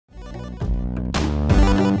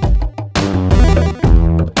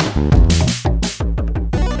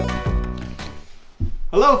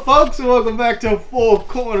Hello folks and welcome back to Four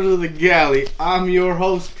Corners of the Galley. I'm your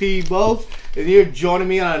host PBO and you're joining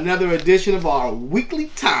me on another edition of our Weekly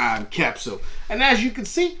Time Capsule. And as you can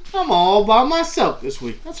see, I'm all by myself this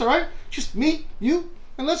week. That's alright, just me, you,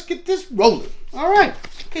 and let's get this rolling. Alright,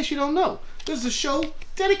 in case you don't know, this is a show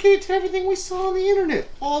dedicated to everything we saw on the internet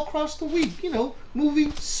all across the week. You know,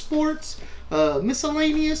 movies, sports,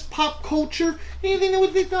 miscellaneous, pop culture, anything that we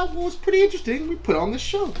think that was pretty interesting, we put on this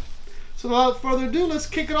show. So without further ado, let's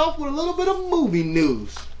kick it off with a little bit of movie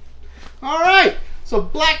news. Alright, so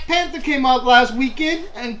Black Panther came out last weekend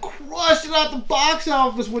and crushed it out the box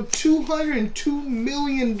office with $202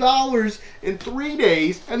 million in 3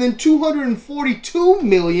 days and then $242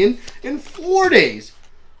 million in 4 days.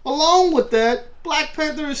 Along with that, Black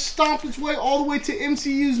Panther has stomped its way all the way to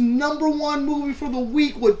MCU's #1 movie for the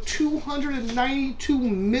week with $292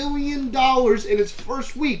 million in its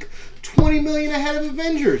first week, $20 million ahead of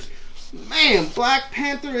Avengers. Man, Black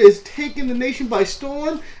Panther is taking the nation by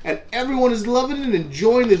storm, and everyone is loving it and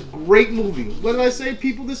enjoying this great movie. What did I say,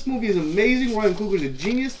 people? This movie is amazing. Ryan Coogler's a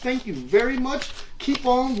genius. Thank you very much. Keep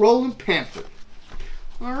on rolling, Panther.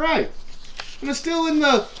 Alright. And it's still in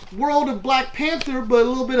the world of Black Panther, but a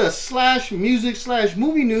little bit of slash music slash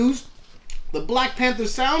movie news. The Black Panther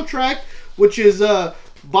soundtrack, which is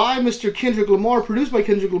by Mr. Kendrick Lamar, produced by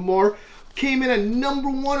Kendrick Lamar, came in at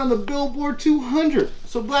 #1 on the Billboard 200.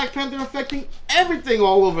 So Black Panther affecting everything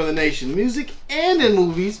all over the nation, music and in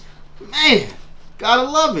movies. Man, gotta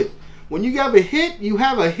love it. When you have a hit, you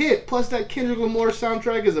have a hit. Plus that Kendrick Lamar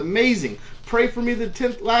soundtrack is amazing. Pray For Me, the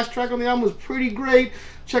 10th last track on the album, was pretty great.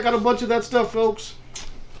 Check out a bunch of that stuff, folks.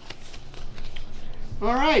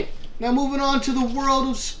 Alright, now moving on to the world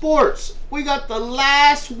of sports. We got the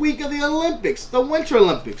last week of the Olympics, the Winter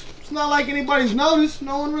Olympics. It's not like anybody's noticed.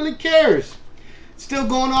 No one really cares. It's still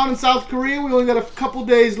going on in South Korea. We only got a couple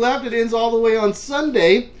days left. It ends all the way on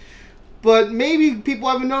Sunday. But maybe people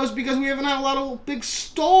haven't noticed because we haven't had a lot of big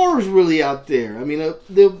stars really out there. I mean,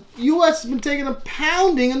 the U.S. has been taking a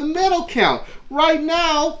pounding in the medal count. Right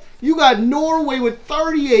now, you got Norway with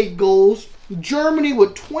 38 goals, Germany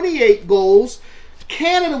with 28 goals,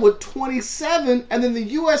 Canada with 27, and then the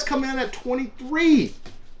U.S. coming in at 23.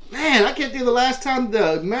 Man, I can't think of the last time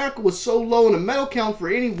America was so low in the medal count for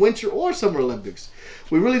any Winter or Summer Olympics.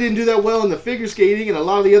 We really didn't do that well in the figure skating, and a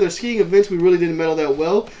lot of the other skiing events we really didn't medal that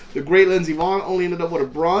well. The great Lindsey Vonn only ended up with a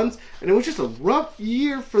bronze, and it was just a rough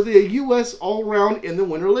year for the U.S. all around in the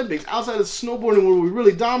Winter Olympics. Outside of snowboarding, where we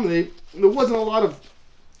really dominated, there wasn't a lot of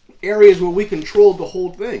areas where we controlled the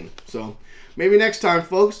whole thing. So maybe next time,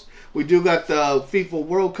 folks. We do got the FIFA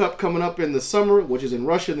World Cup coming up in the summer, which is in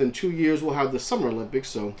Russia. Then 2 years we'll have the Summer Olympics.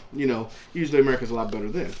 So, you know, usually America's a lot better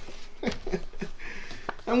then.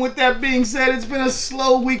 And with that being said, it's been a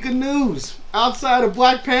slow week of news. Outside of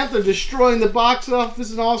Black Panther destroying the box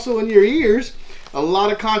office and also in your ears, a lot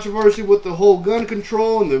of controversy with the whole gun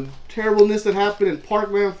control and the terribleness that happened in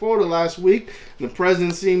Parkland, Florida last week. And the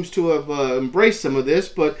president seems to have embraced some of this.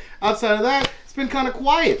 But outside of that, it's been kind of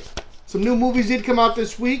quiet. Some new movies did come out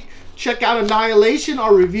this week. Check out Annihilation.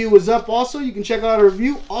 Our review is up also. You can check out our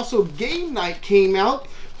review. Also, Game Night came out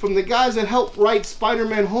from the guys that helped write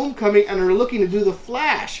Spider-Man Homecoming and are looking to do The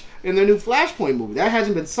Flash in their new Flashpoint movie. That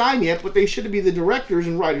hasn't been signed yet, but they should be the directors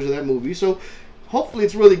and writers of that movie. So hopefully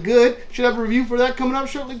it's really good. Should have a review for that coming up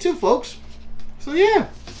shortly too, folks. So yeah,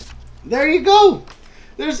 there you go.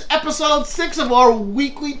 There's episode 6 of our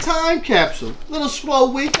Weekly Time Capsule. Little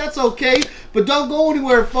slow week, that's okay. But don't go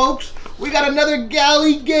anywhere, folks. We got another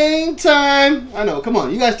Galley Game Time. I know, come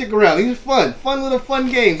on, you guys stick around. These are fun. Fun little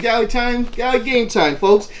fun games. Galley Game Time,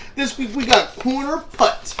 folks. This week we got Corner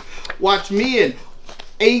Putt. Watch me and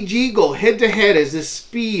AG go head to head as this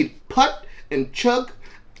speed putt and chug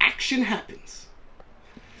action happens.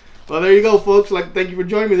 Well, there you go, folks. I'd like to thank you for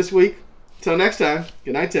joining me this week. Until next time,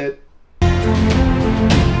 good night, Ted.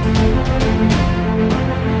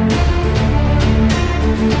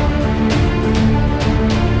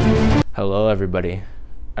 Hello everybody,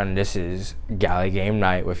 and this is Galley Game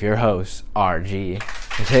Night with your host, RG.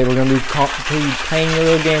 And today we're going to be playing a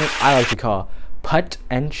little game I like to call Putt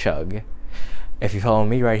and Chug. If you follow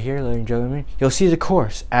me right here, ladies and gentlemen, you'll see the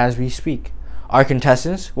course as we speak. Our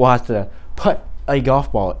contestants will have to put a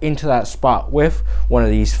golf ball into that spot with one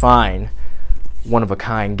of these fine,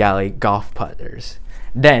 one-of-a-kind Galley golf putters.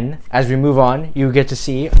 Then, as we move on, you get to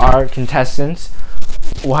see our contestants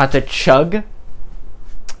will have to chug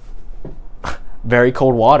very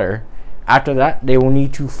cold water. After that, they will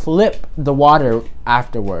need to flip the water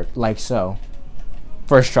afterward, like so.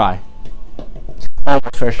 First try.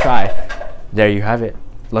 Almost first try. There you have it.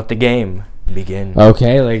 Let the game begin.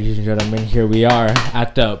 Okay, ladies and gentlemen, here we are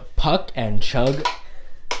at the Putt and Chug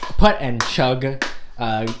putt and chug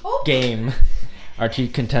game. Our two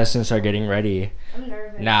contestants are getting ready. I'm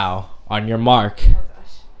nervous. Now, on your mark, Oh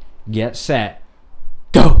gosh. get set,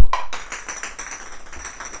 go!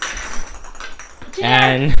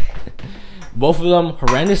 And both of them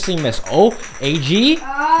horrendously miss. Oh, AG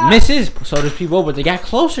misses. So does PBO, but they got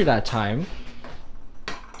closer that time.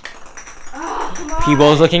 Come on.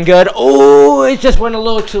 PBO's looking good. Oh, it just went a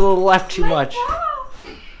little to the left too much.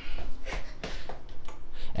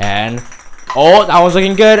 And oh, that one's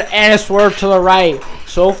looking good. And it swerved to the right.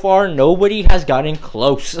 So far, nobody has gotten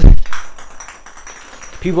close.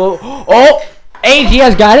 PBO. Oh, AG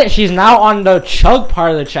has got it. She's now on the chug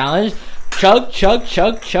part of the challenge. Chug, chug,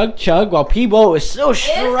 chug, chug, chug. While PBO is still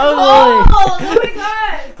struggling. Oh my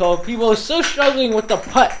god. So PBO is still struggling with the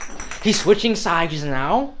putt. He's switching sides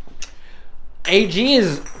now. AG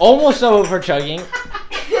is almost over for chugging.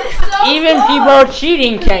 Even PBO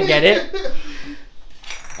cheating can't get it.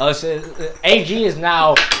 So AG is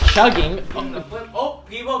now chugging on the flip. Oh,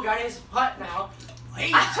 PBO got his putt now.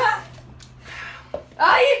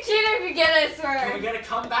 Oh, you cheater if you get it, I swear. Can we get a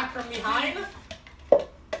comeback from behind?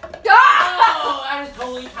 Ah! Oh, that is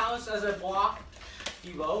totally counts as a block.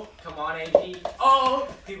 PBO, come on, AG. Oh,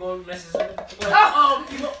 PBO misses it. Oh,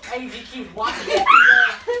 PBO, AG keeps blocking it.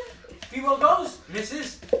 PBO goes,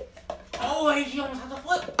 misses. Oh, AG almost had the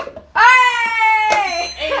flip.